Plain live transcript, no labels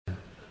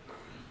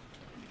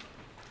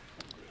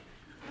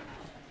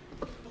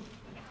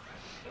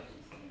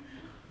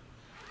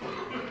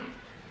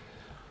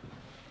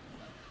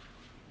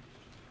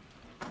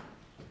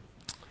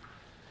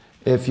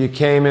If you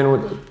came in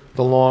with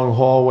the long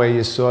hallway,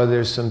 you saw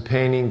there's some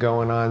painting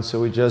going on,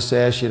 so we just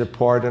ask you to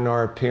pardon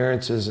our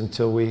appearances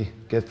until we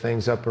get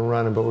things up and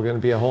running. But we're going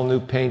to be a whole new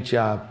paint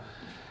job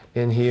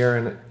in here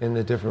and in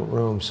the different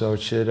rooms, so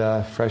it should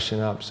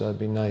freshen up, so it'd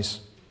be nice.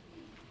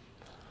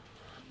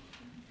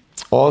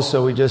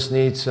 Also, we just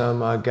need some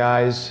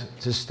guys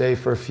to stay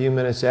for a few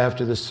minutes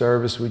after the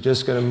service. We're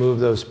just going to move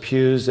those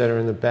pews that are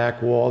in the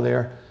back wall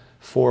there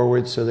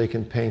forward so they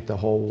can paint the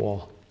whole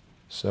wall.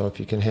 So if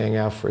you can hang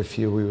out for a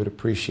few, we would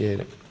appreciate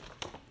it.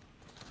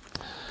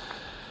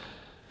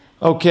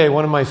 Okay,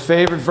 one of my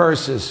favorite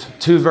verses,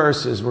 2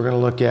 verses we're going to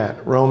look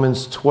at.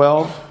 Romans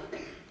 12,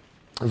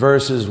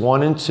 verses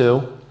 1 and 2.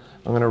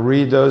 I'm going to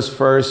read those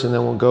first, and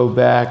then we'll go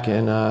back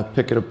and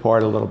pick it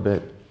apart a little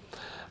bit.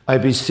 I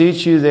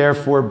beseech you,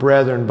 therefore,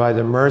 brethren, by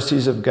the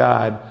mercies of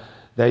God,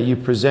 that you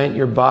present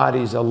your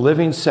bodies a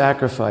living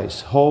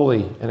sacrifice,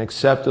 holy and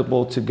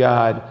acceptable to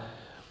God,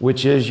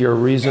 which is your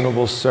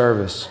reasonable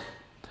service.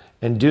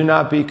 And do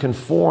not be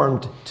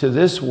conformed to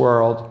this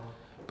world,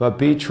 but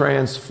be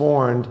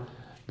transformed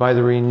by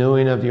the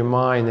renewing of your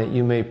mind, that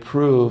you may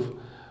prove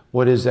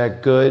what is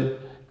that good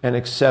and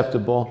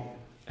acceptable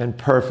and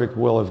perfect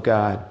will of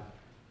God.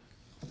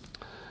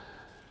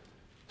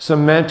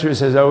 Some mentors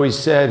has always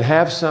said,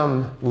 have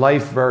some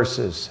life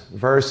verses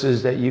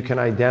that you can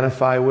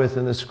identify with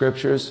in the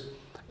scriptures.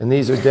 And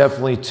these are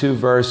definitely 2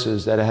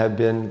 verses that have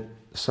been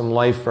some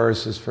life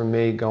verses for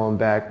me going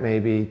back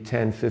maybe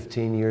 10,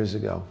 15 years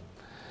ago.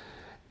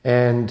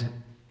 And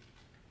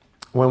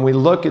when we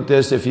look at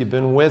this, if you've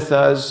been with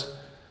us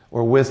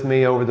or with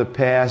me over the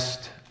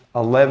past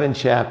 11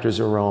 chapters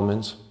of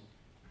Romans,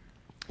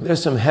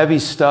 there's some heavy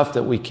stuff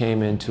that we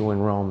came into in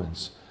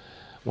Romans.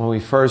 When we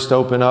first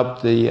opened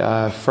up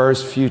the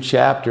first few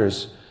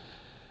chapters,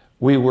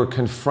 we were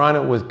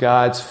confronted with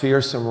God's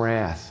fearsome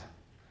wrath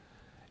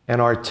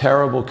and our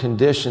terrible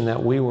condition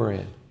that we were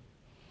in.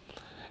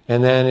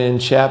 And then in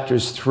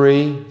chapters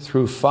 3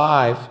 through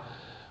 5,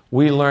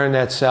 we learned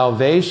that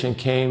salvation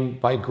came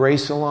by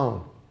grace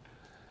alone.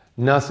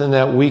 Nothing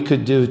that we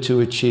could do to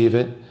achieve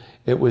it.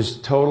 It was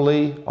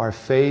totally our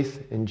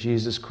faith in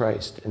Jesus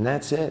Christ. And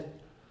that's it.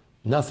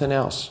 Nothing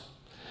else.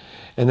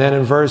 And then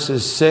in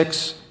chapters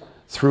 6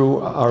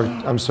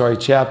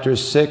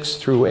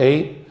 through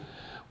 8,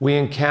 we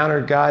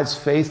encountered God's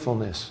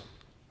faithfulness.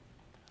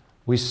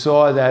 We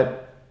saw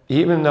that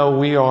even though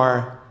we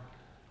are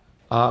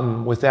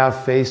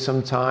without faith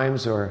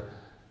sometimes, or,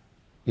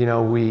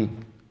 we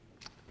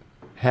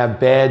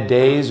have bad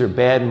days or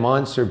bad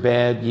months or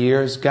bad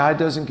years, God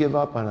doesn't give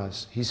up on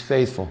us. He's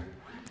faithful.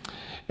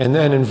 And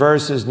then in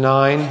chapters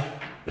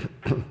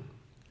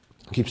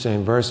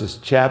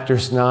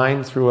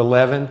 9 through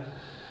 11,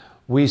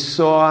 we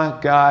saw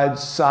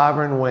God's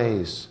sovereign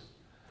ways,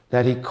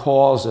 that He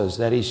calls us,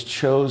 that He's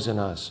chosen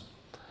us.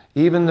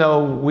 Even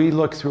though we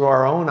look through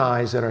our own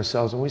eyes at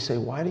ourselves and we say,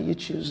 why did you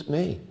choose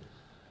me?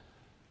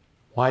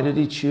 Why did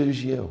He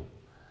choose you?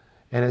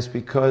 And it's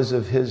because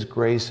of His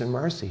grace and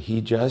mercy.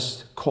 He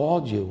just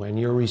called you, and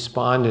you're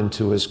responding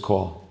to His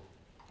call.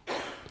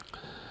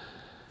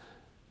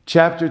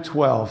 Chapter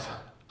 12,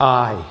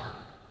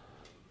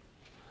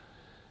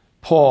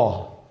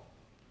 Paul.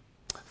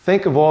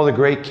 Think of all the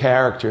great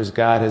characters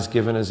God has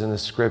given us in the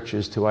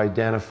scriptures to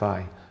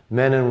identify.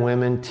 Men and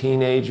women,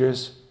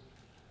 teenagers,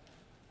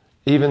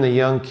 even the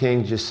young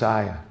king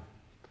Josiah.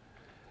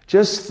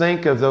 Just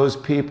think of those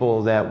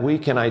people that we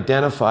can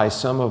identify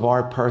some of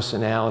our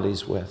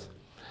personalities with.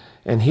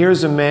 And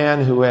here's a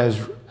man who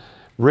has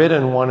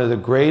written one of the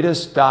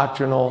greatest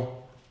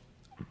doctrinal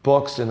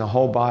books in the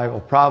whole Bible,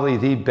 probably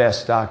the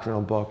best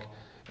doctrinal book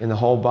in the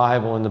whole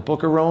Bible, in the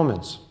book of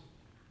Romans.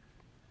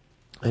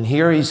 And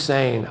here he's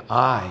saying,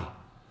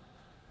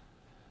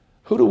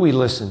 who do we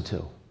listen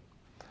to?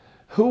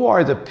 Who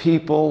are the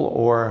people,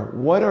 or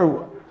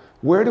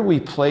where do we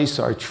place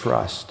our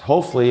trust?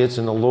 Hopefully it's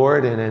in the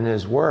Lord and in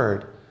His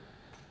Word.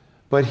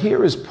 But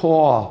here is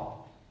Paul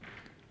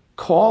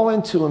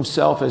calling to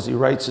himself as he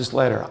writes this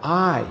letter.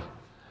 I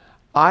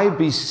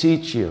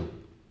beseech you.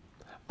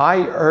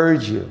 I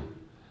urge you.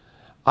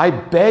 I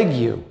beg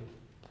you.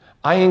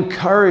 I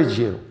encourage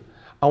you.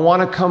 I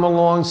want to come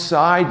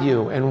alongside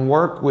you and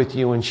work with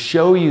you and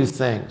show you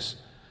things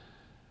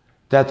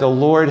that the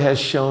Lord has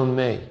shown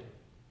me.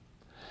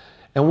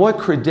 And what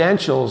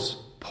credentials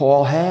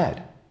Paul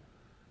had.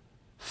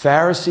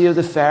 Pharisee of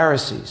the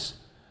Pharisees.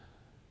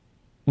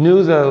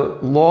 Knew the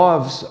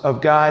laws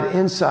of God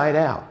inside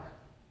out.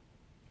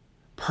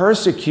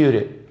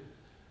 Persecuted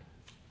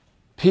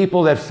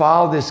people that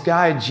followed this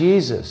guy,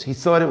 Jesus. He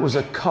thought it was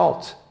a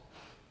cult.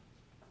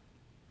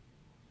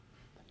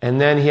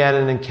 And then he had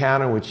an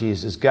encounter with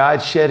Jesus.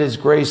 God shed His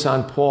grace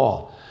on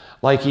Paul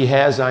like He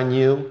has on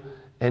you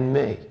and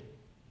me.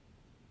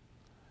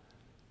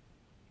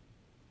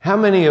 How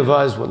many of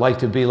us would like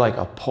to be like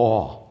a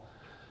Paul?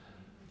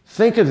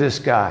 Think of this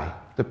guy,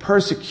 the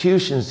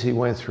persecutions he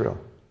went through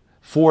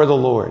for the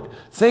Lord.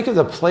 Think of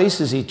the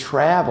places he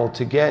traveled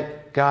to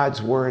get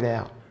God's word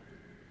out.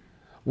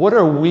 What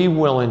are we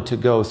willing to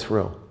go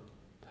through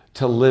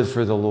to live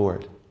for the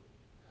Lord?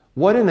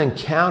 What an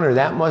encounter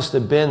that must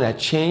have been that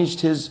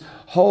changed his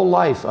whole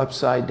life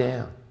upside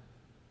down.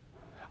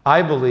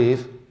 I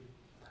believe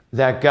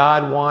that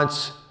God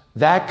wants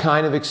that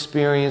kind of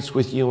experience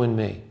with you and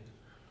me.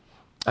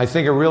 I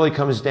think it really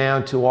comes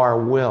down to our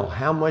will.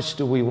 How much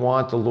do we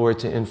want the Lord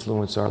to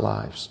influence our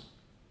lives?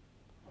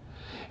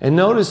 And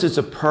notice it's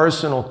a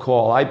personal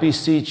call. I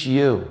beseech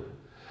you.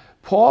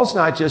 Paul's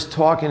not just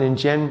talking in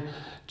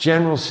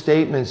general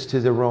statements to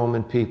the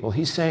Roman people.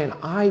 He's saying,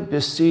 I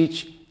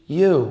beseech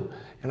you,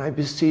 and I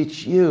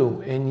beseech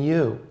you and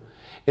you.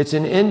 It's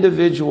an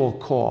individual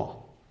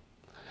call.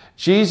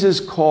 Jesus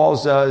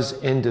calls us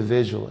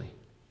individually.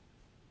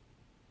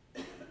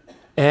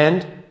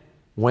 And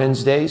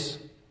Wednesdays,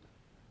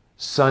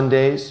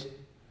 Sundays,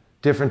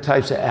 different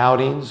types of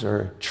outings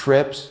or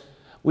trips,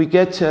 we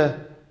get to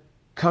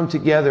come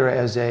together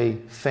as a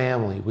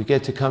family. We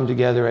get to come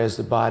together as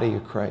the body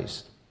of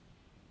Christ.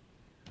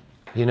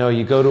 You know,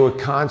 you go to a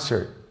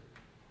concert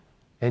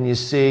and you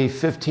see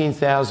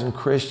 15,000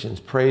 Christians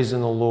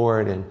praising the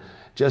Lord and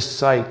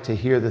just psyched to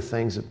hear the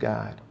things of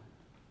God.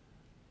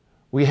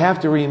 We have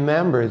to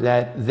remember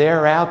that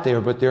they're out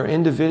there, but they're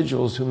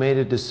individuals who made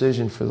a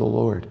decision for the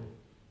Lord.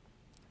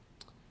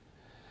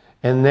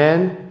 And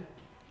then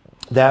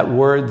that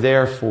word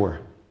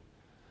therefore.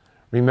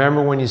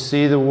 Remember, when you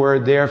see the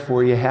word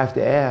therefore, you have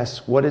to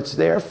ask what it's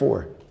there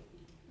for.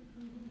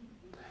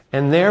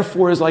 And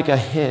therefore is like a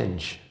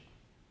hinge.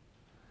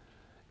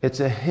 It's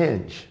a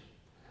hinge.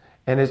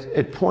 And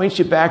it points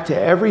you back to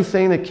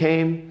everything that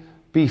came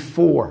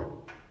before.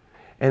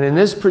 And in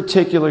this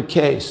particular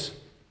case,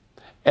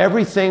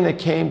 everything that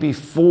came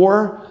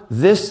before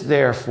this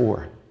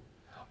therefore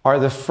are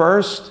the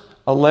first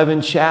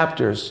 11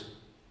 chapters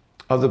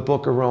of the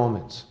book of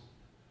Romans,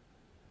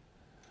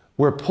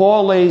 where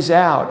Paul lays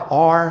out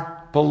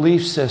our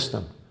belief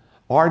system,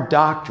 our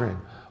doctrine,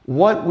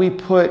 what we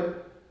put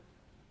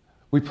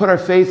our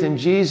faith in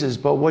Jesus,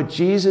 but what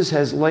Jesus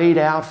has laid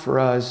out for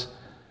us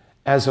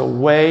as a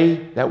way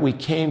that we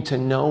came to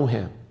know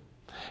him.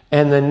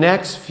 And the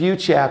next few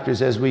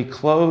chapters, as we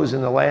close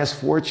in the last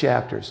 4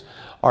 chapters,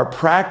 are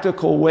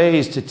practical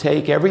ways to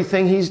take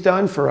everything he's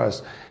done for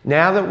us.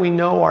 Now that we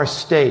know our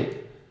state,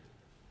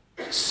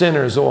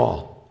 sinners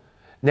all.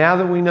 Now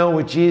that we know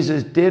what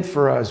Jesus did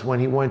for us when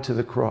he went to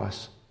the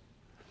cross,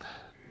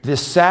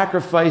 this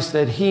sacrifice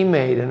that he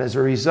made, and as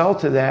a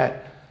result of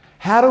that,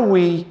 how do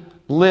we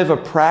live a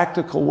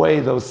practical way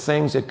those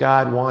things that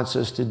God wants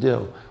us to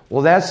do?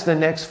 Well, that's the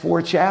next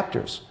 4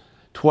 chapters.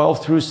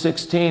 12 through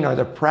 16 are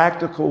the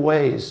practical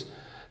ways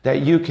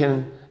that you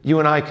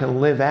and I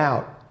can live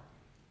out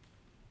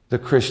the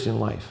Christian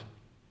life.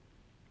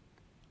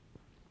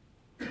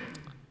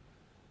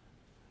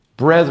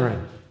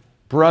 Brethren,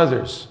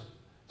 brothers,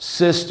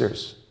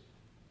 sisters.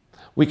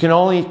 We can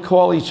only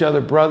call each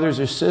other brothers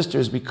or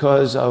sisters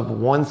because of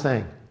one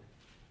thing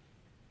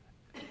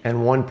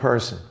and one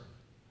person,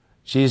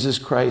 Jesus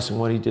Christ and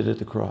what he did at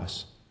the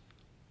cross.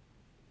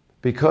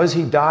 Because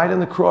he died on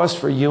the cross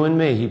for you and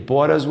me, he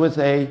bought us with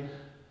the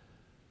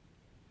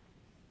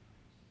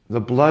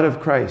blood of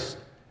Christ,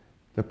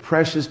 the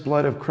precious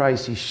blood of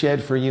Christ he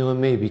shed for you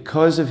and me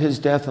because of his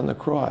death on the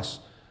cross.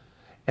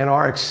 And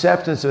our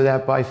acceptance of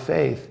that by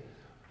faith,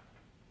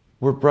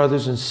 we're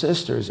brothers and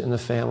sisters in the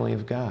family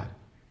of God.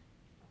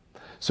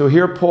 So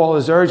here Paul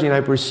is urging,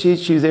 I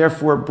beseech you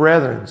therefore,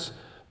 brethren,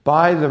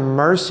 by the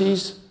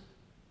mercies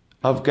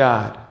of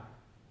God.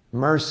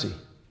 Mercy.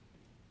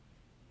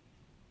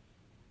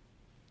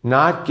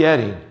 Not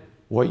getting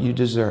what you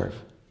deserve.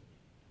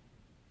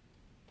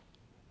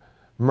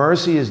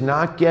 Mercy is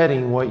not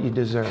getting what you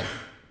deserve.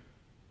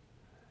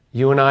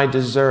 You and I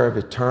deserve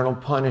eternal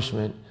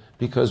punishment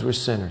because we're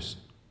sinners.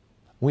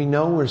 We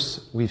know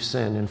we've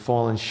sinned and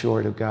fallen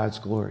short of God's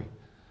glory.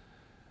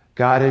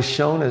 God has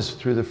shown us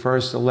through the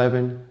first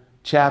 11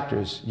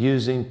 chapters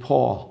using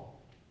Paul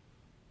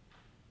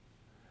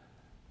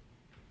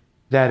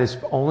that it's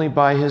only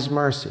by his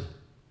mercy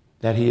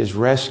that he has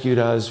rescued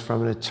us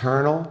from an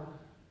eternal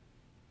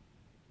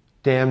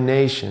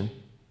damnation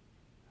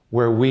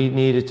where we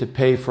needed to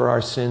pay for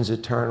our sins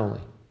eternally.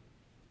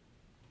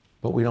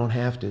 But we don't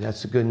have to.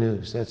 That's the good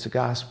news. That's the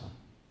gospel.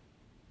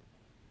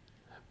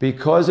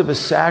 Because of a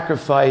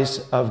sacrifice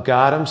of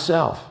God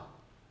himself,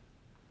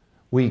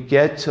 we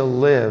get to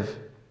live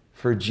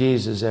for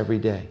Jesus every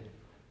day.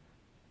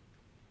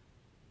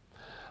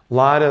 A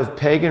lot of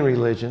pagan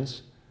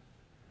religions,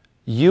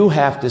 you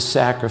have to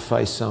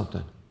sacrifice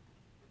something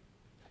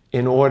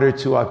in order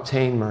to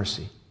obtain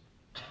mercy.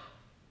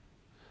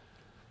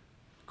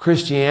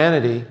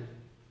 Christianity,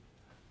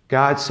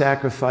 God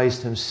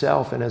sacrificed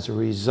himself, and as a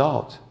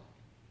result,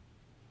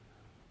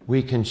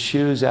 we can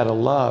choose out of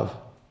love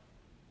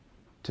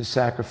to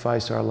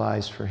sacrifice our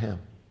lives for him.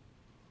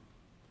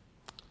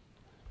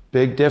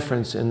 Big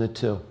difference in the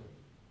two.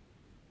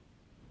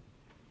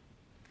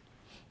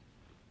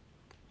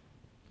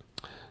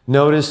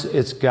 Notice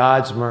it's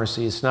God's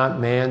mercy. It's not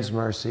man's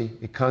mercy.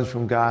 It comes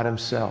from God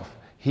himself.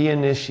 He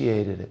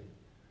initiated it.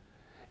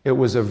 It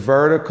was a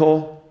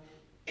vertical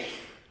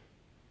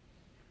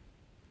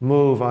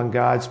move on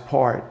God's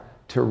part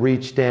to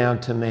reach down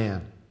to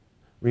man.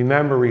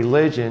 Remember,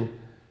 religion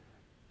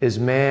is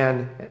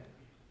men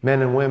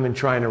and women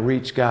trying to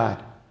reach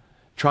God,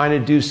 trying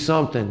to do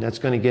something that's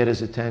going to get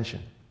his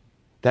attention.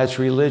 That's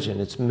religion.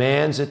 It's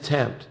man's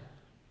attempt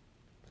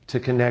to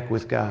connect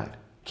with God.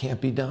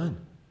 Can't be done.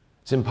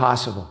 It's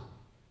impossible.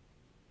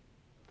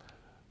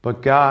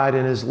 But God,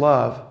 in his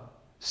love,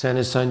 sent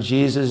his son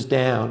Jesus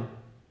down.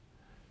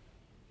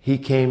 He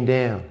came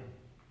down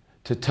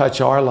to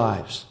touch our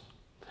lives.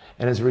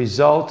 And as a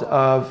result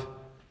of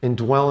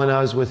indwelling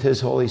us with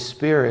his Holy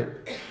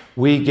Spirit,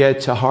 we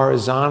get to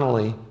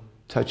horizontally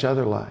touch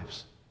other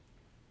lives.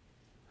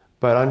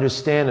 But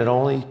understand, it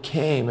only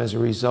came as a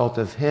result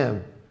of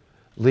him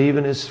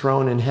leaving his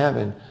throne in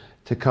heaven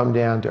to come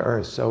down to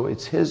earth. So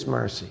it's his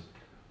mercy.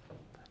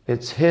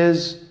 It's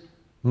his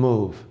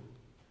move.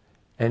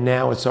 And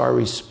now it's our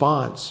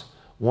response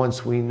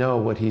once we know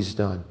what he's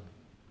done.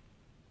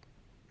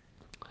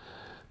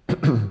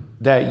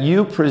 That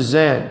you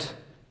present.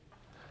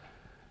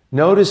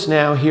 Notice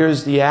now,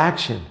 here's the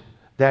action.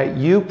 That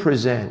you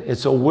present.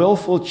 It's a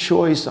willful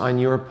choice on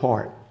your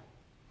part.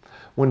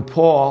 When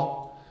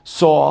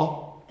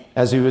Saul,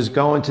 as he was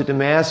going to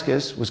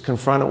Damascus, was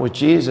confronted with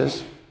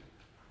Jesus,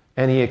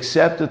 and he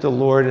accepted the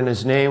Lord, and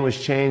his name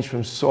was changed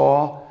from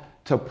Saul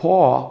to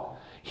Paul,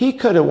 he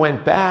could have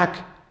went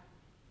back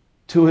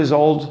to his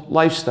old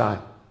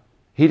lifestyle.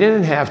 He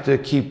didn't have to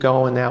keep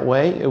going that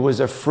way. It was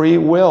a free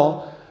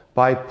will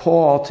by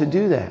Paul to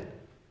do that.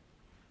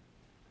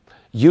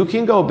 You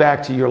can go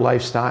back to your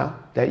lifestyle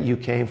that you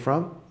came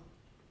from.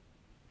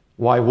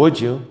 Why would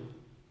you?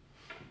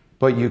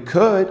 But you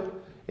could.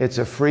 It's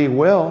a free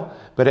will.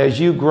 But as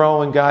you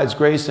grow in God's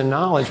grace and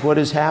knowledge, what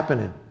is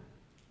happening?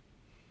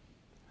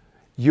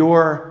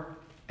 You're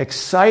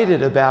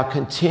excited about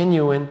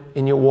continuing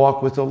in your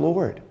walk with the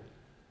Lord.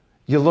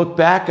 You look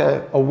back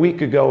a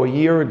week ago, a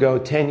year ago,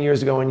 10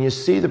 years ago, and you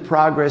see the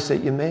progress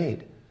that you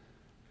made.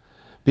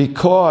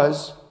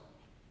 Because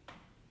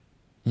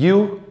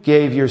you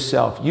gave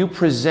yourself, you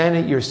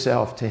presented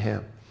yourself to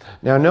him.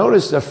 Now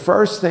notice the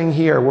first thing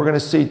here, we're going to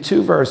see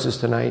 2 verses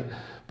tonight,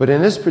 but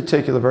in this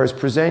particular verse,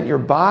 present your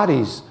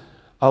bodies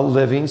a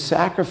living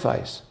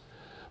sacrifice.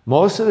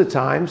 Most of the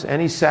times,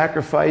 any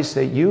sacrifice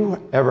that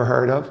you ever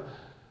heard of,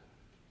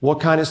 what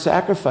kind of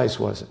sacrifice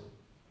was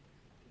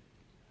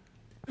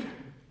it?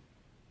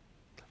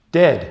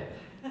 Dead.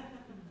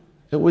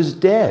 It was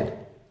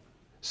dead.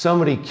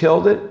 Somebody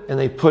killed it and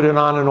they put it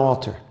on an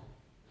altar.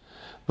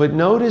 But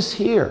notice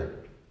here,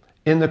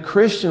 in the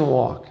Christian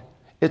walk,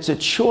 it's a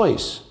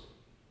choice.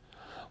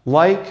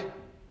 Like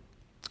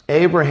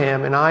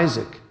Abraham and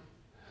Isaac.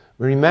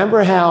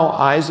 Remember how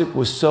Isaac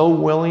was so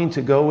willing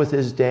to go with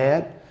his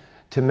dad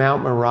to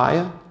Mount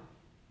Moriah?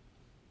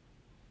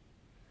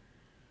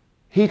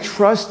 He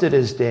trusted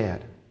his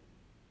dad.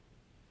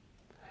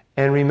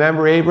 And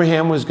remember,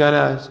 Abraham was going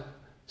to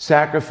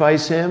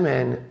sacrifice him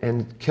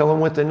and kill him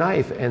with the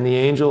knife. And the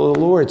angel of the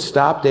Lord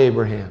stopped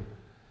Abraham.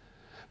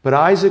 But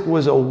Isaac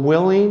was a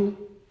willing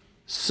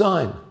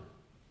son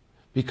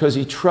because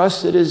he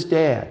trusted his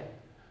dad.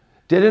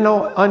 Didn't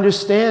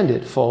understand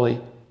it fully,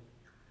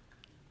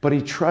 but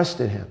he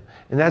trusted him.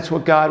 And that's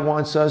what God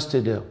wants us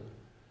to do.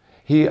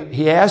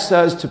 He asks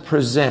us to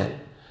present,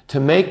 to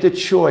make the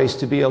choice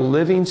to be a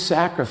living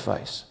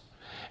sacrifice.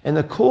 And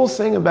the cool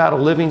thing about a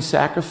living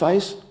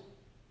sacrifice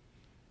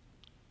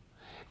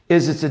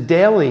is it's a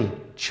daily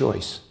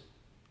choice.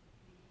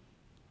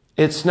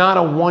 It's not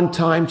a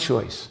one-time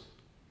choice.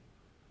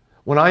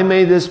 When I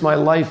made this my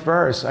life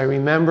verse, I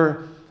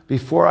remember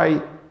before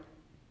I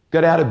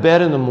got out of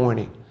bed in the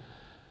morning,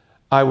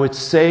 I would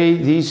say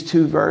these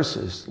 2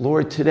 verses.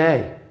 Lord,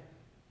 today,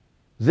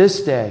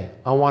 this day,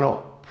 I want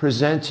to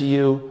present to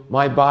you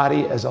my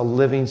body as a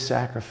living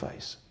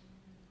sacrifice.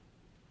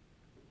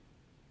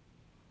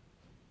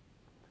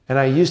 And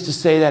I used to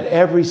say that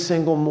every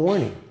single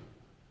morning.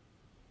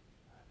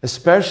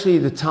 Especially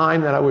the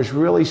time that I was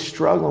really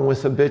struggling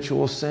with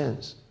habitual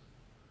sins.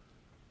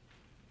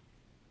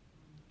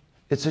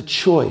 It's a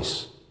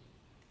choice.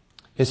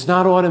 It's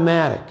not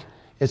automatic.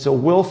 It's a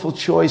willful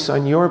choice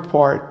on your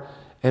part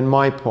and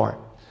my part.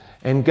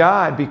 And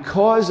God,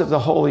 because of the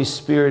Holy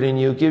Spirit in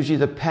you, gives you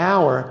the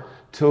power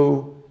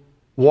to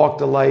walk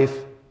the life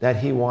that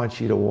he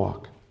wants you to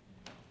walk.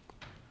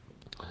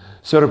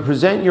 So to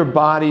present your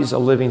bodies a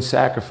living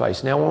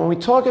sacrifice. Now, when we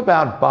talk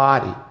about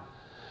body,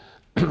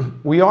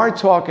 we are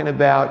talking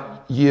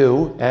about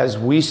you as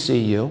we see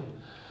you,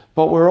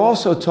 but we're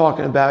also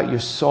talking about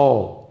your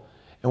soul,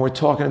 and we're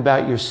talking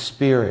about your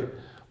spirit.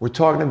 We're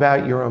talking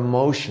about your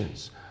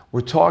emotions.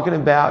 We're talking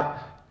about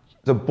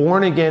the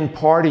born-again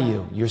part of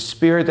you, your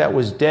spirit that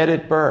was dead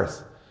at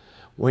birth.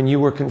 When you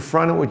were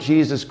confronted with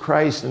Jesus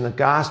Christ and the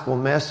gospel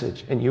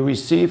message, and you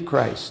received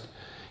Christ,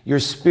 your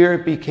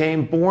spirit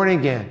became born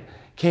again,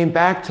 came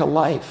back to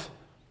life.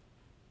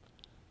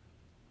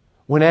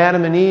 When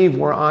Adam and Eve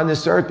were on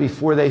this earth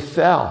before they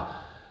fell,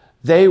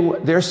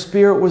 their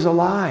spirit was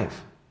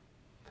alive.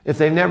 If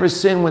they never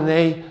sinned when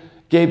they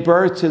gave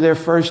birth to their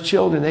first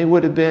children, they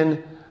would have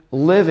been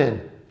living,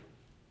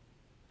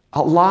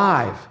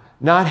 alive.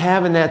 not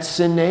having that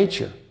sin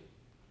nature.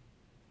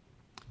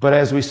 But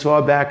as we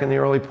saw back in the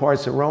early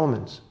parts of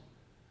Romans,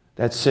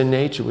 that sin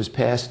nature was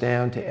passed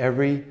down to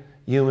every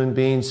human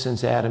being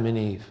since Adam and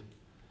Eve.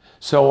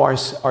 So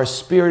our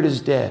spirit is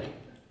dead,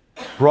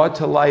 brought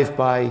to life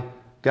by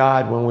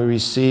God when we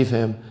receive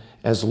him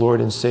as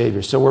Lord and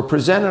Savior. So we're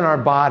presenting our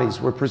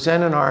bodies, we're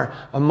presenting our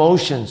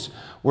emotions,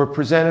 we're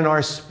presenting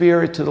our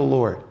spirit to the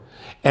Lord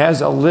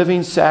as a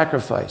living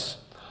sacrifice.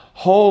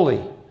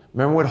 Holy.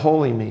 Remember what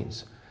holy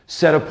means.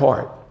 Set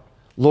apart.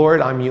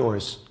 Lord, I'm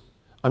yours.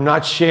 I'm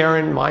not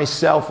sharing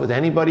myself with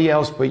anybody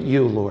else but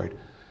you, Lord.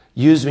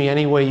 Use me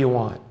any way you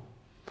want.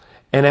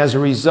 And as a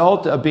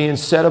result of being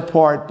set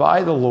apart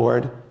by the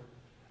Lord,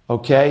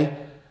 okay,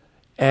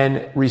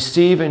 and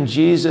receiving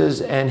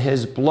Jesus and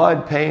his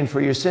blood paying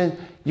for your sin,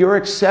 you're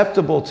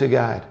acceptable to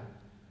God.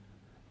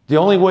 The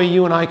only way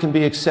you and I can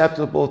be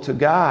acceptable to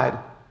God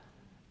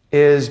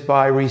is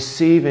by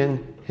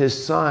receiving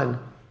his Son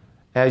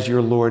as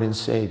your Lord and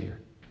Savior.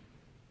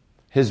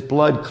 His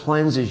blood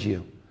cleanses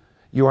you.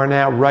 You are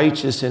now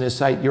righteous in his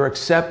sight. You're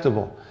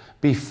acceptable.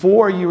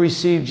 Before you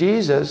received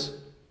Jesus,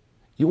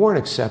 you weren't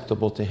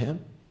acceptable to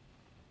him.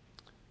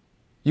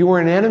 You were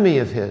an enemy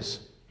of his.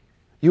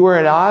 You were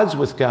at odds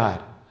with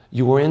God.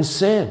 You were in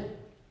sin.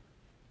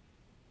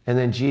 And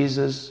then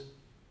Jesus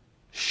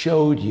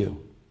showed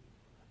you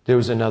there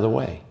was another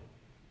way.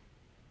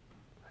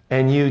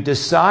 And you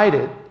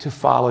decided to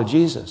follow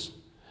Jesus,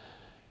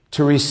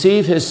 to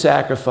receive his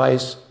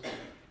sacrifice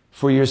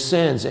for your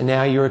sins, and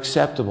now you're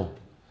acceptable.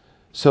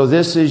 So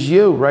this is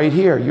you right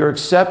here. You're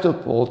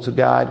acceptable to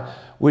God,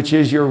 which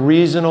is your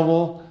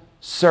reasonable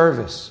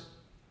service.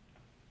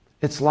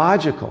 It's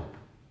logical.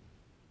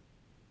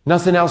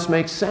 Nothing else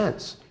makes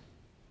sense.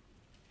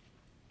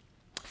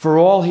 For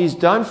all he's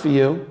done for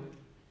you,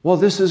 well,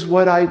 this is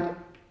what I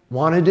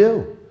want to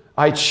do.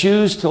 I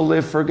choose to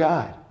live for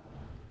God.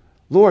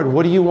 Lord,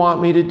 what do you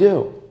want me to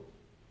do?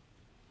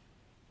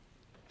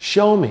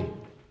 Show me.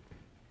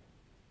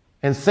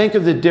 And think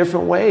of the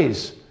different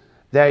ways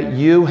that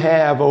you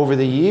have over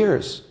the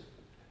years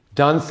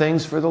done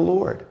things for the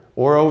Lord,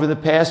 or over the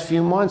past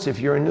few months if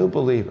you're a new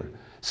believer.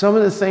 Some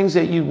of the things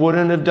that you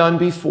wouldn't have done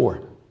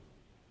before.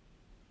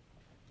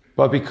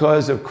 But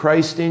because of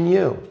Christ in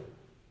you,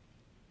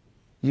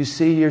 you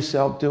see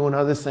yourself doing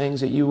other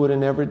things that you would have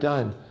never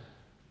done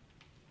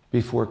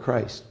before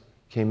Christ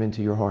came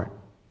into your heart.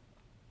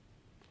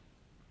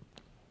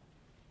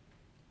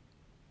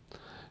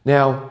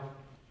 Now,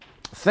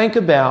 think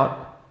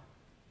about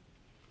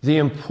the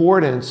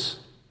importance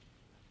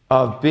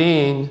of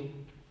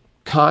being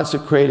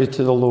consecrated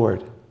to the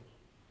Lord.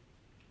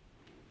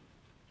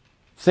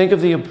 Think of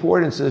the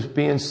importance of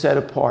being set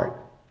apart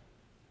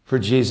for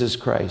Jesus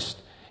Christ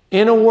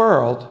in a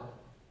world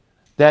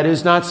that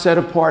is not set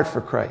apart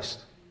for Christ.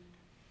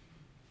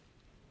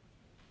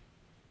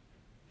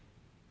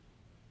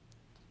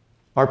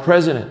 Our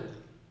president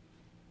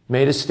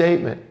made a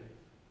statement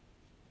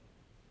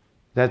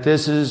that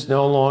this is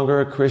no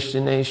longer a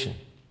Christian nation.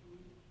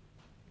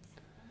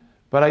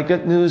 But I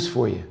got news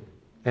for you,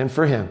 and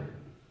for him,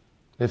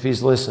 if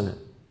he's listening.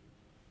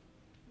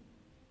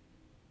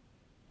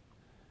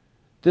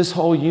 This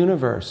whole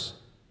universe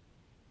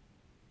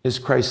is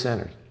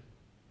Christ-centered.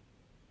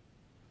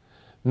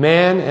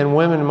 Man and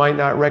women might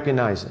not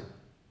recognize it,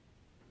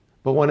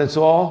 but when it's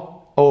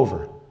all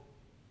over,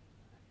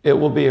 it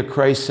will be a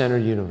Christ-centered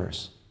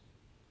universe.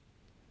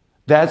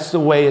 That's the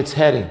way it's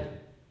heading.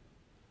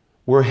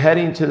 We're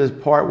heading to the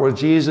part where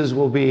Jesus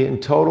will be in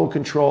total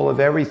control of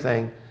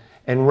everything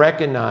and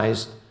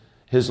recognize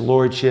his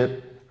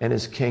lordship and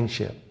his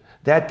kingship.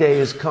 That day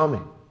is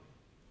coming.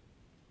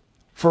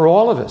 For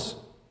all of us.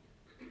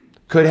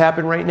 Could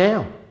happen right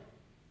now.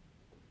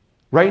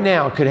 Right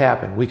now it could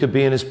happen. We could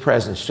be in his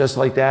presence just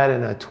like that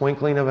in a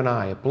twinkling of an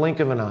eye, a blink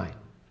of an eye.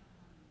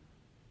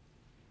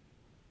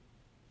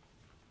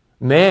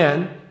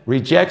 Man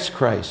rejects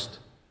Christ.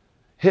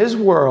 His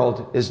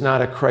world is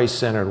not a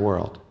Christ-centered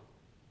world.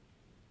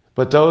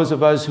 But those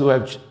of us who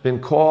have been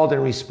called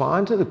and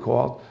respond to the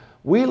call,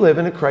 we live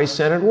in a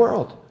Christ-centered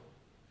world.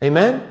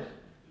 Amen?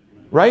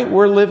 Right?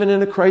 We're living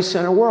in a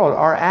Christ-centered world.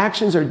 Our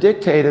actions are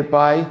dictated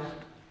by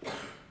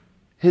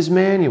his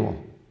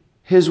manual,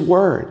 his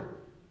word.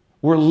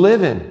 We're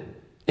living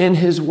in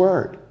his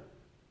word.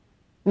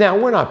 Now,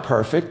 we're not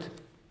perfect.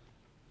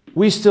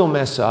 We still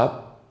mess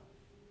up.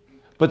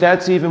 But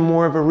that's even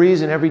more of a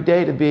reason every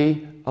day to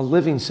be a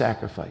living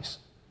sacrifice.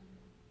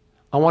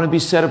 I want to be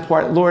set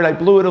apart. Lord, I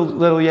blew it a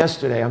little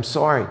yesterday. I'm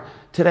sorry.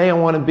 Today I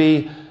want to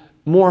be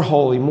more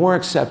holy, more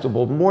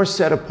acceptable, more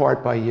set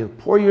apart by you.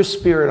 Pour your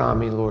spirit on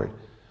me, Lord.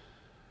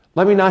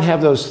 Let me not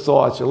have those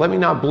thoughts, or let me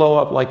not blow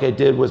up like I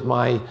did with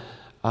my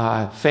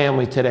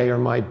family today or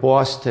my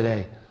boss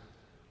today.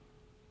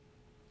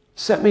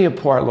 Set me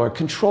apart, Lord.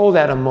 Control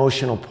that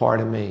emotional part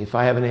of me. If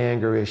I have an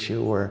anger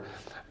issue or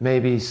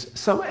maybe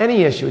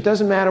any issue, it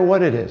doesn't matter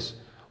what it is.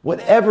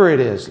 Whatever it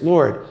is,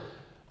 Lord,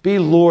 be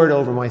Lord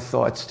over my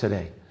thoughts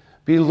today.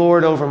 Be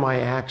Lord over my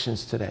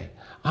actions today.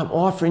 I'm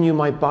offering you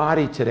my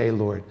body today,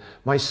 Lord,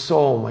 my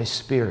soul, my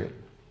spirit.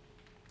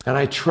 And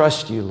I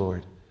trust you,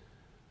 Lord.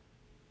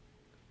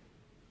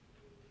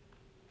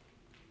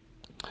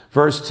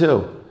 Verse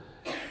 2,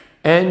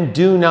 and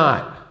do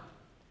not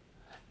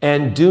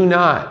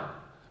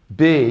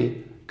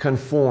be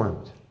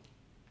conformed.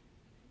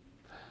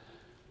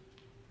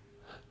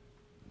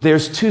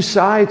 There's two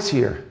sides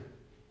here.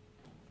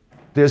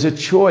 There's a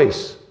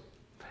choice.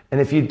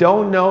 And if you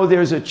don't know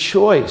there's a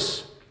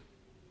choice,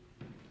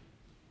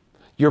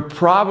 you're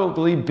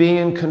probably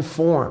being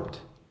conformed.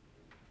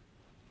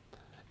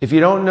 If you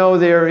don't know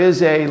there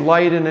is a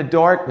light and a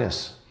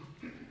darkness,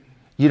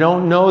 you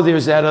don't know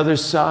there's that other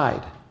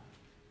side.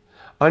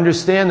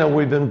 Understand that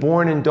we've been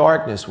born in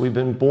darkness. We've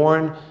been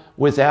born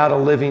without a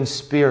living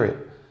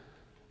spirit.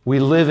 We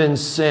live in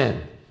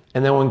sin.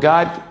 And then when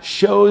God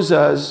shows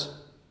us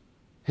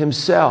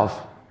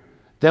Himself,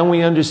 then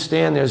we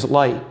understand there's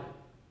light.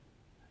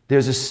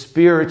 There's a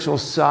spiritual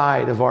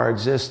side of our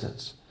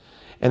existence.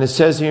 And it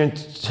says here in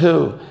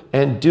 2,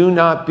 and do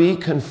not be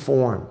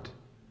conformed.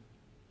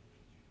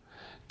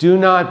 Do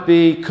not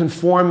be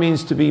conformed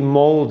means to be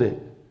molded,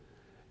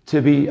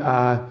 to be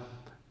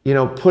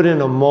put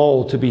in a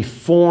mold, to be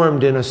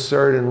formed in a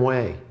certain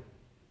way.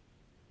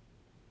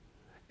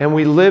 And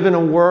we live in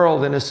a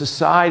world, in a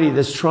society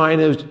that's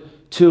trying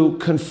to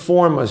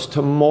conform us,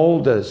 to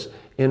mold us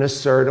in a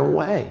certain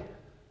way.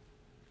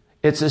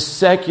 It's a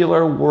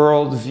secular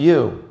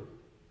worldview.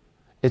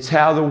 It's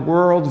how the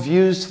world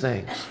views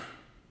things.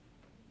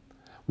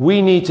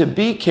 We need to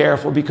be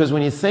careful because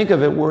when you think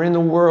of it, we're in the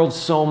world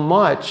so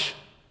much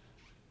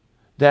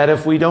that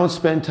if we don't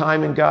spend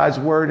time in God's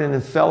Word and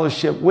in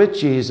fellowship with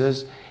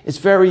Jesus, it's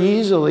very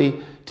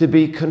easily to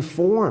be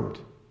conformed.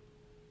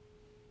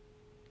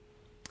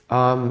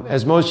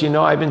 As most of you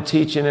know, I've been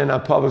teaching in a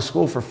public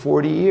school for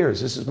 40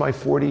 years. This is my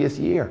 40th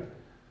year.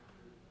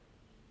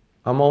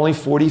 I'm only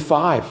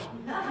 45.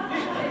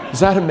 Is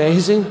that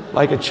amazing?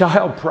 Like a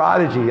child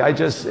prodigy.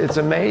 It's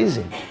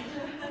amazing.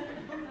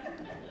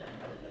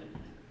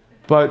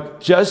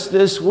 But just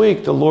this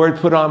week, the Lord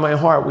put on my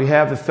heart. We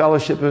have the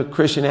Fellowship of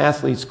Christian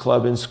Athletes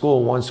Club in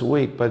school once a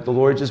week, but the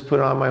Lord just put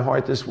it on my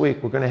heart this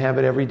week. We're going to have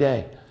it every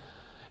day.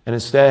 And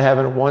instead of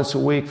having it once a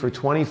week for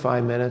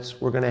 25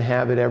 minutes, we're going to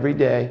have it every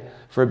day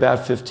for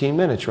about 15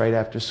 minutes right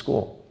after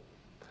school.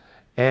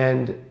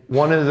 And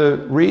one of the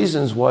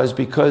reasons was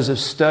because of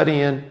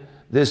studying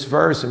this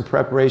verse in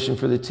preparation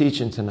for the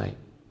teaching tonight.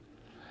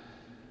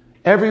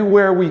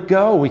 Everywhere we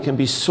go, we can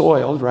be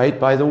soiled, right,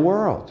 by the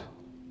world.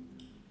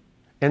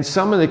 And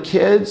some of the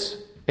kids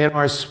in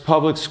our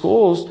public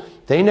schools,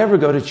 they never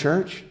go to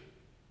church.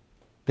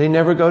 They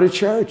never go to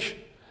church.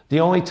 The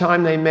only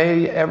time they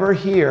may ever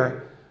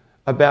hear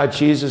about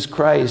Jesus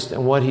Christ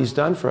and what He's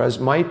done for us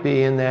might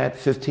be in that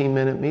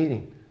 15-minute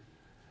meeting.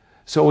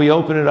 So we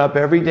open it up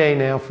every day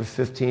now for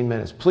 15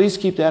 minutes. Please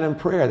keep that in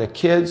prayer. The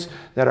kids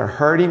that are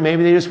hurting,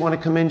 maybe they just want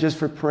to come in just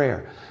for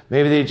prayer.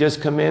 Maybe they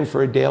just come in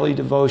for a daily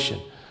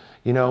devotion.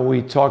 You know,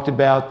 we talked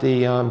about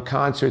the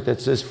concert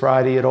that's this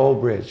Friday at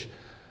Old Bridge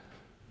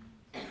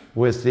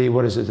with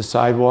the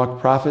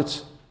Sidewalk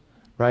Prophets,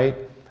 right?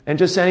 And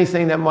just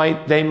anything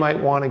that they might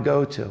want to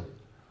go to.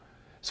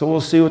 So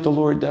we'll see what the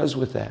Lord does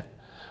with that.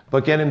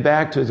 But getting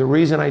back to it, the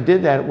reason I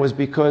did that was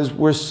because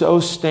we're so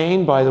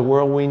stained by the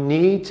world. We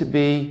need to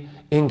be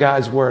in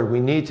God's Word. We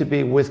need to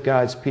be with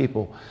God's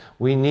people.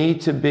 We need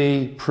to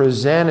be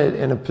presented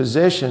in a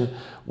position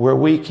where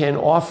we can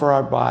offer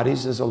our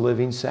bodies as a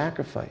living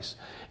sacrifice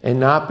and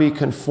not be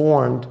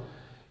conformed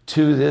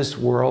to this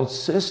world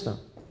system.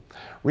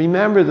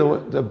 Remember,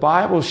 the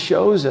Bible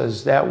shows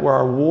us that where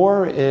our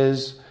war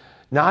is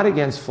not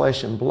against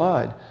flesh and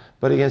blood,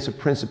 but against the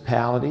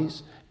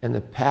principalities and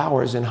the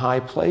powers in high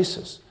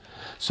places.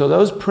 So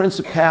those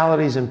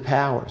principalities and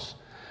powers,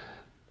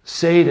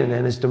 Satan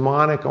and his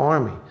demonic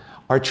army,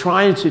 are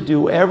trying to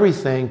do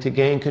everything to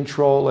gain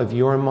control of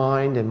your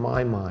mind and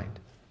my mind,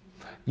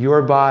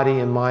 your body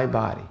and my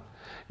body.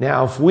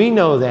 Now, if we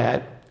know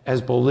that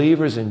as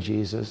believers in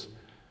Jesus,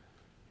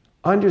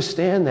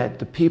 understand that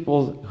the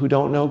people who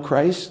don't know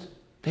Christ,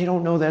 they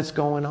don't know that's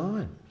going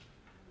on.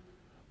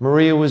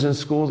 Maria was in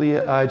school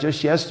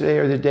just yesterday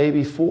or the day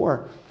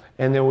before,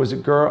 and there was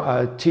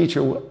a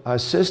teacher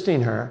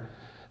assisting her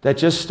that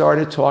just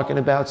started talking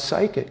about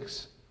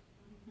psychics.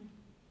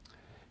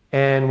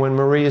 And when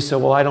Maria said,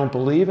 well, I don't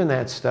believe in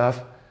that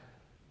stuff,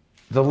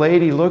 the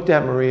lady looked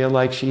at Maria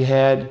like she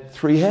had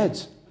 3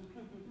 heads.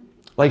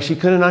 Like she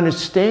couldn't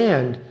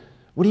understand,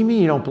 what do you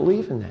mean you don't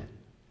believe in that?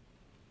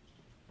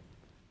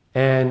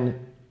 And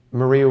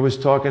Maria was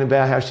talking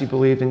about how she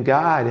believed in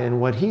God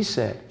and what He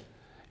said.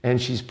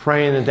 And she's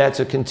praying that that's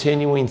a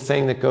continuing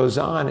thing that goes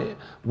on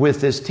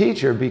with this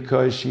teacher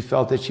because she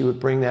felt that she would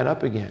bring that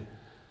up again.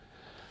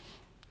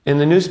 In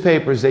the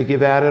newspapers they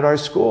give out at our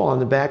school on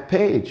the back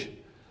page,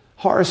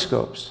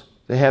 horoscopes.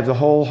 They have the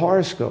whole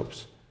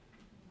horoscopes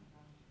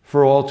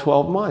for all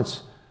 12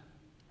 months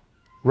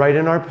right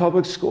in our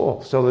public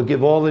school. So they'll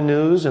give all the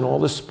news and all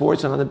the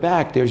sports, and on the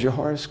back there's your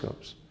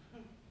horoscopes.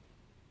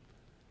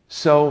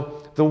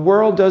 So the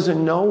world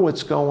doesn't know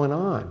what's going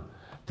on.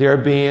 They're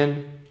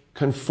being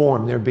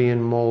conformed. They're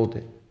being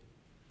molded.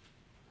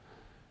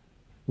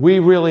 We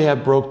really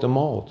have broke the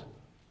mold,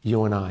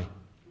 you and I.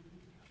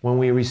 when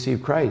we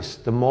receive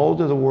Christ. The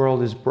mold of the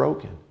world is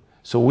broken.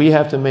 So we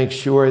have to make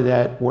sure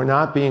that we're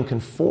not being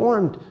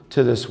conformed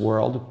to this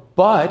world,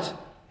 but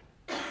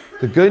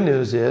the good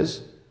news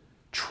is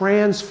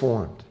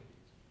transformed.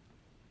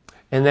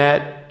 And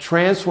that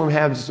transform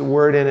has the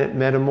word in it,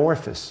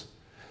 metamorphosis.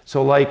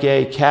 So like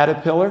a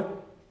caterpillar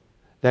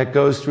that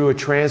goes through a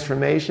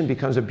transformation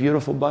becomes a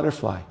beautiful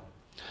butterfly.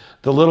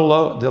 The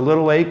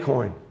little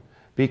acorn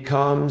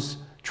becomes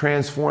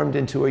transformed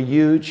into a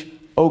huge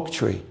oak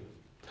tree.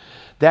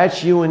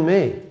 That's you and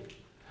me.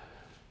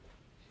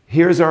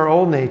 Here's our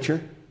old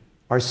nature,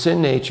 our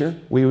sin nature.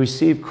 We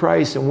receive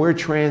Christ and we're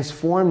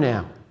transformed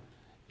now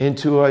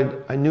into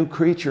a new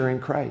creature in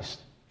Christ.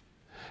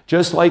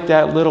 Just like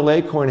that little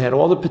acorn had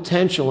all the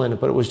potential in it,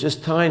 but it was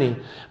just tiny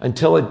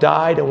until it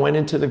died and went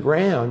into the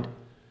ground.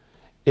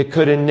 It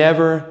could have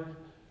never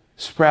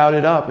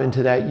sprouted up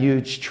into that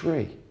huge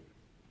tree.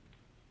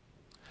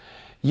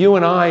 You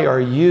and I are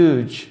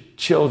huge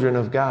children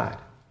of God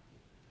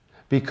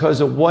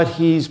because of what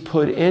He's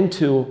put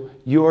into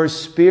your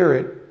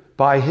spirit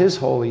by His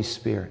Holy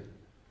Spirit.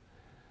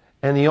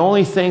 And the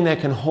only thing that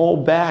can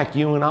hold back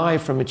you and I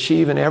from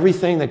achieving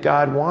everything that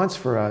God wants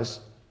for us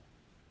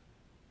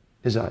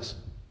is us.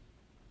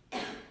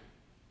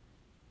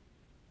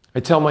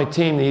 I tell my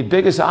team, the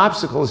biggest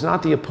obstacle is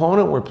not the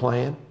opponent we're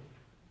playing.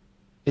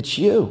 It's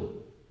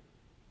you.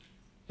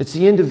 It's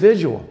the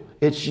individual.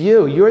 It's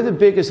you. You're the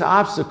biggest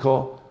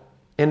obstacle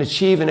in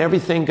achieving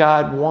everything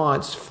God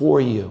wants for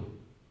you.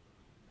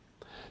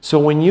 So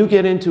when you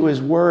get into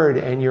His Word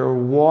and you're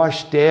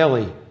washed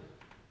daily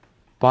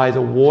by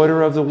the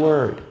water of the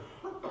Word,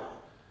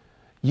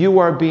 you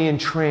are being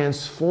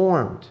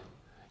transformed.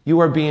 You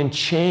are being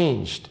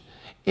changed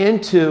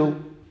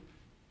into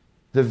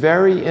the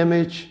very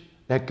image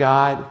that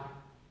God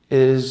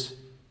is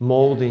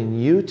molding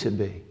you to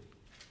be.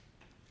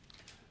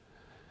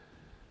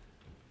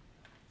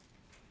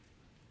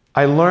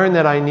 I learned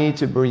that I need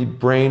to be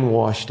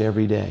brainwashed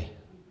every day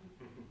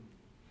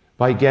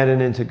by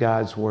getting into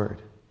God's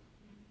Word.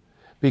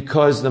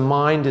 Because the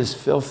mind is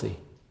filthy.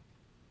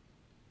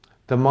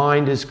 The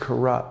mind is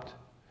corrupt.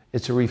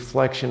 It's a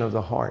reflection of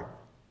the heart.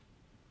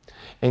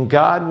 And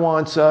God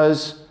wants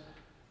us,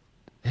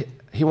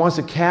 He wants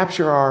to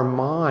capture our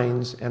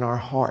minds and our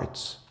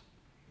hearts.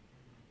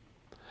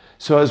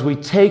 So as we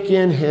take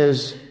in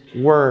His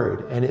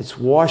Word and it's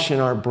washing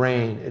our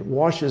brain, it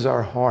washes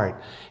our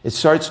heart, it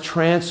starts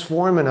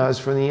transforming us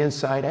from the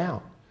inside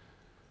out.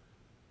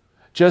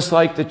 Just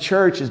like the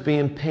church is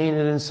being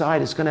painted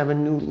inside, it's going to have a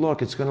new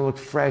look, it's going to look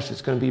fresh,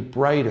 it's going to be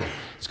brighter,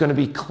 it's going to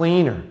be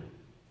cleaner.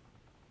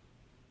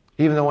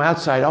 Even though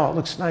outside, oh, it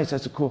looks nice,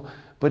 that's a cool,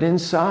 but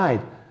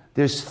inside,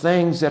 there's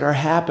things that are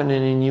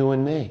happening in you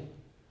and me.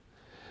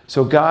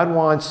 So God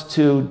wants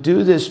to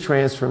do this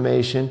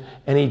transformation,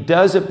 and He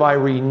does it by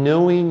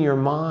renewing your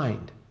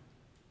mind.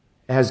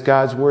 As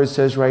God's Word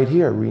says right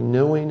here,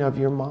 renewing of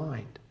your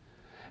mind.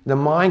 The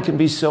mind can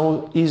be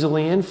so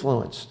easily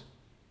influenced.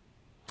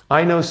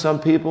 I know some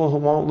people who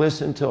won't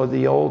listen to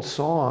the old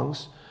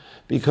songs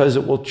because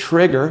it will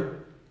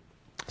trigger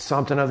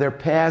something of their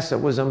past that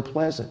was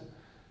unpleasant.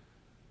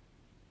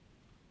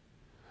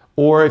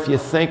 Or if you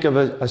think of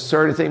a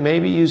certain thing,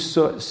 maybe you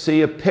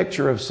see a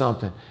picture of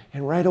something,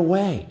 and right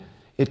away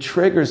it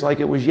triggers like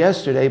it was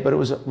yesterday, but it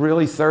was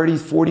really 30,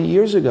 40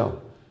 years ago.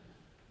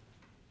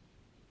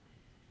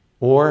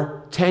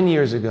 Or 10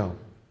 years ago.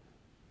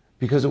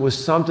 Because it was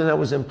something that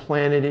was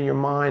implanted in your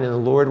mind, and the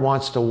Lord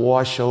wants to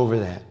wash over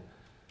that.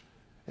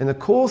 And the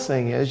cool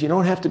thing is, you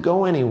don't have to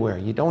go anywhere.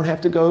 You don't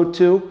have to go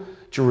to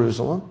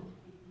Jerusalem.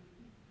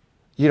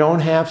 You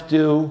don't have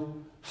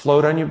to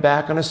float on your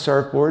back on a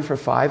surfboard for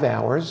 5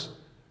 hours.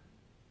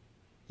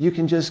 You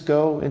can just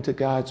go into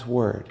God's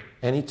Word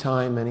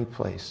anytime, any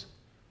place.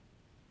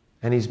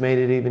 And He's made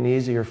it even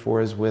easier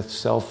for us with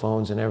cell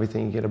phones and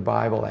everything. You get a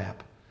Bible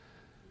app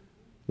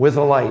with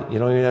a light. You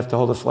don't even have to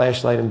hold a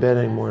flashlight in bed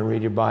anymore and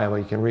read your Bible.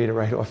 You can read it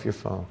right off your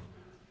phone.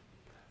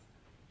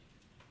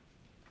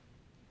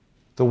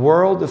 The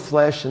world, the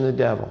flesh, and the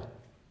devil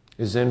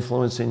is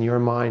influencing your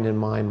mind and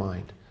my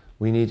mind.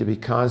 We need to be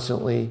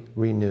constantly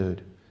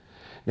renewed.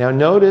 Now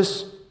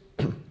notice,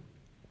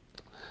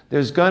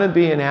 there's going to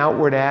be an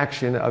outward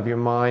action of your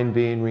mind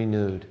being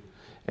renewed.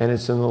 And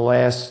it's in the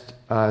last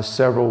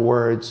several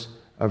words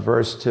of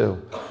verse 2.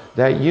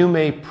 That you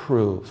may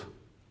prove.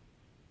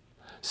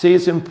 See,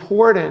 it's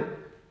important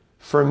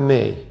for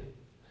me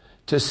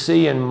to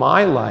see in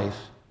my life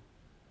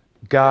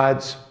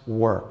God's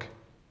work.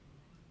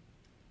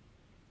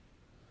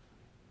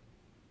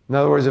 In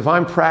other words, if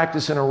I'm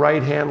practicing a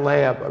right-hand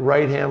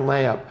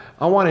layup,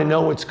 I want to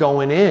know what's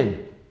going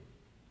in.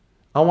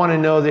 I want to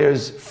know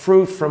there's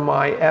fruit from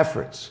my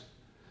efforts.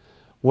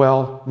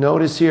 Well,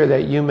 notice here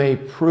that you may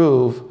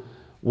prove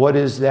what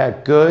is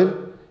that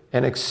good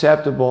and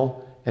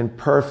acceptable and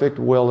perfect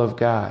will of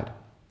God.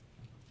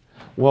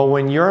 Well,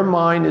 when your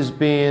mind is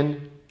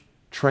being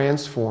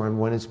transformed,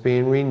 when it's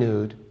being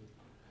renewed,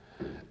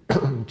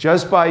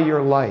 just by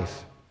your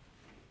life,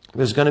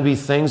 there's going to be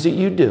things that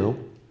you do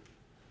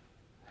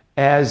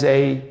as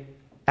a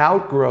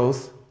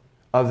outgrowth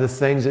of the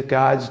things that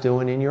God's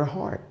doing in your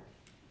heart.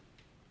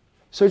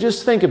 So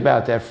just think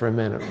about that for a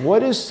minute.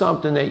 What is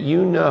something that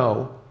you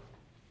know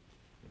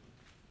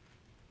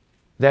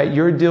that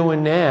you're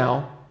doing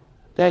now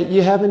that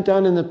you haven't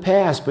done in the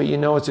past, but you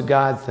know it's a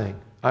God thing?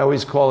 I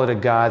always call it a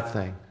God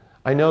thing.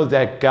 I know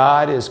that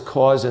God is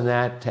causing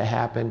that to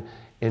happen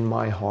in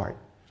my heart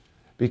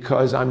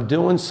because I'm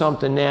doing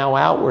something now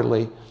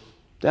outwardly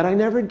that I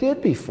never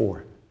did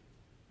before.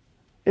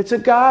 It's a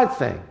God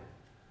thing.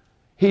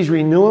 He's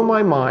renewing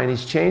my mind.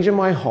 He's changing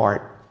my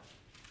heart.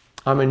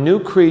 I'm a new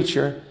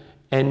creature.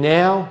 And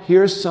now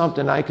here's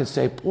something I can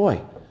say,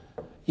 boy,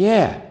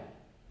 yeah,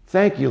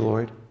 thank you,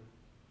 Lord.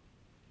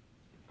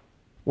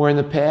 Where in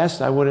the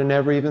past, I would have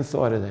never even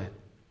thought of that.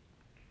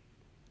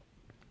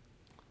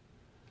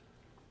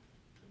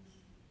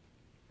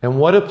 And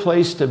what a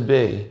place to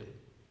be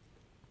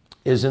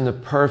is in the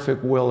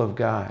perfect will of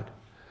God.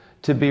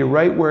 To be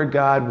right where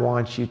God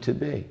wants you to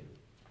be.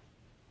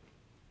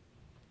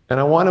 And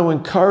I want to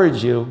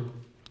encourage you,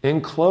 in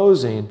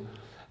closing,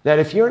 that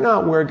if you're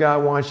not where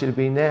God wants you to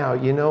be now,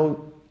 you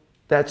know,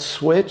 that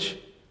switch,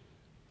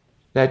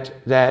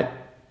 that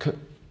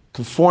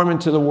conforming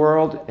to the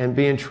world and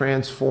being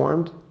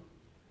transformed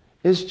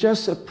is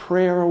just a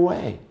prayer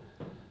away.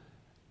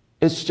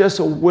 It's just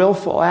a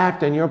willful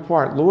act on your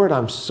part. Lord,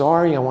 I'm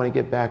sorry, I want to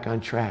get back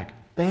on track.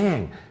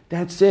 Bang,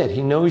 that's it.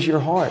 He knows your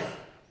heart.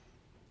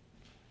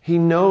 He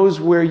knows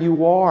where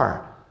you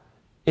are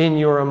in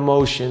your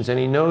emotions, and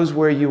He knows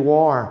where you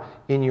are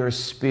in your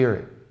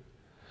spirit.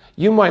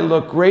 You might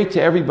look great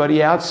to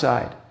everybody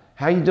outside.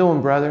 How you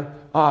doing, brother?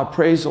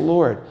 Praise the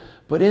Lord.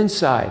 But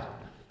inside,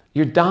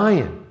 you're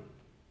dying.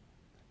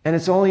 And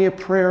it's only a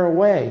prayer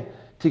away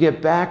to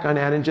get back on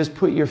that and just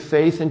put your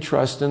faith and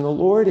trust in the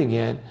Lord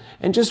again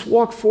and just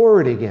walk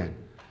forward again.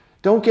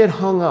 Don't get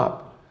hung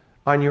up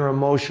on your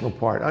emotional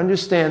part.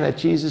 Understand that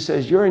Jesus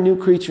says you're a new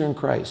creature in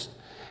Christ.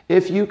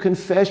 If you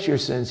confess your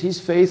sins, He's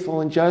faithful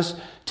and just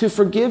to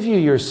forgive you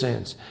your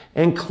sins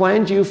and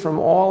cleanse you from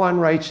all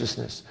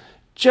unrighteousness.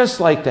 Just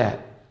like that.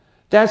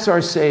 That's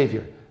our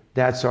Savior.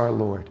 That's our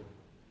Lord.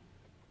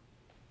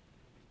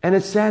 And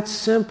it's that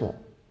simple.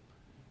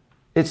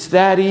 It's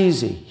that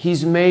easy.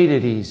 He's made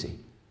it easy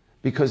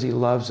because He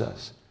loves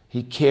us.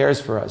 He cares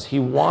for us. He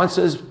wants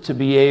us to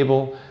be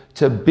able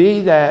to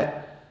be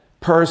that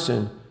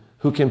person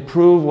who can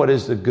prove what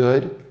is the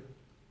good,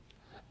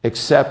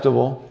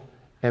 acceptable,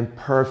 and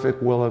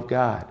perfect will of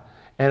God.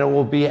 And it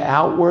will be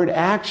outward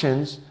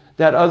actions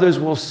that others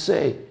will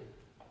see.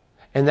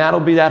 And that'll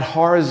be that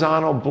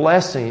horizontal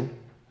blessing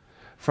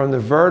from the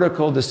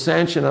vertical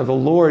descension of the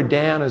Lord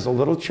down as a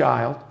little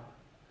child,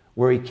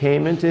 where He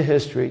came into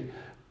history,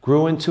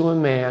 grew into a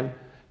man,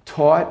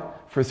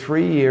 taught for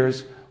 3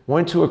 years,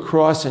 went to a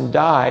cross and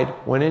died,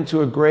 went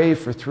into a grave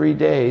for 3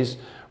 days,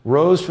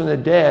 rose from the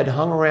dead,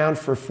 hung around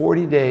for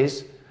 40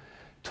 days,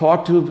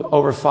 talked to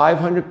over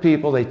 500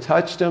 people. They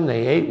touched Him,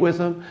 they ate with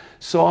Him,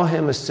 saw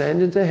Him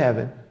ascend into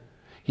heaven.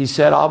 He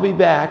said, I'll be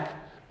back,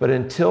 but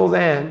until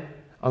then,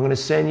 I'm going to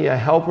send you a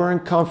helper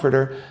and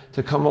comforter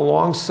to come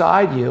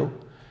alongside you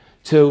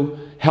to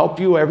help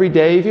you every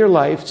day of your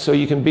life so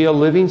you can be a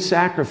living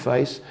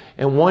sacrifice.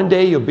 And one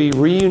day you'll be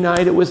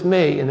reunited with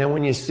me. And then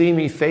when you see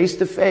me face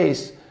to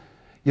face,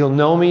 you'll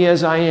know me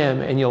as I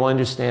am and you'll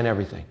understand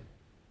everything.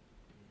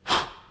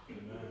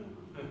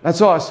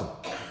 That's awesome.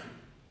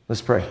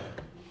 Let's pray.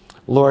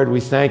 Lord, we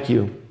thank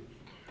You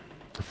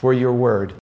for Your word.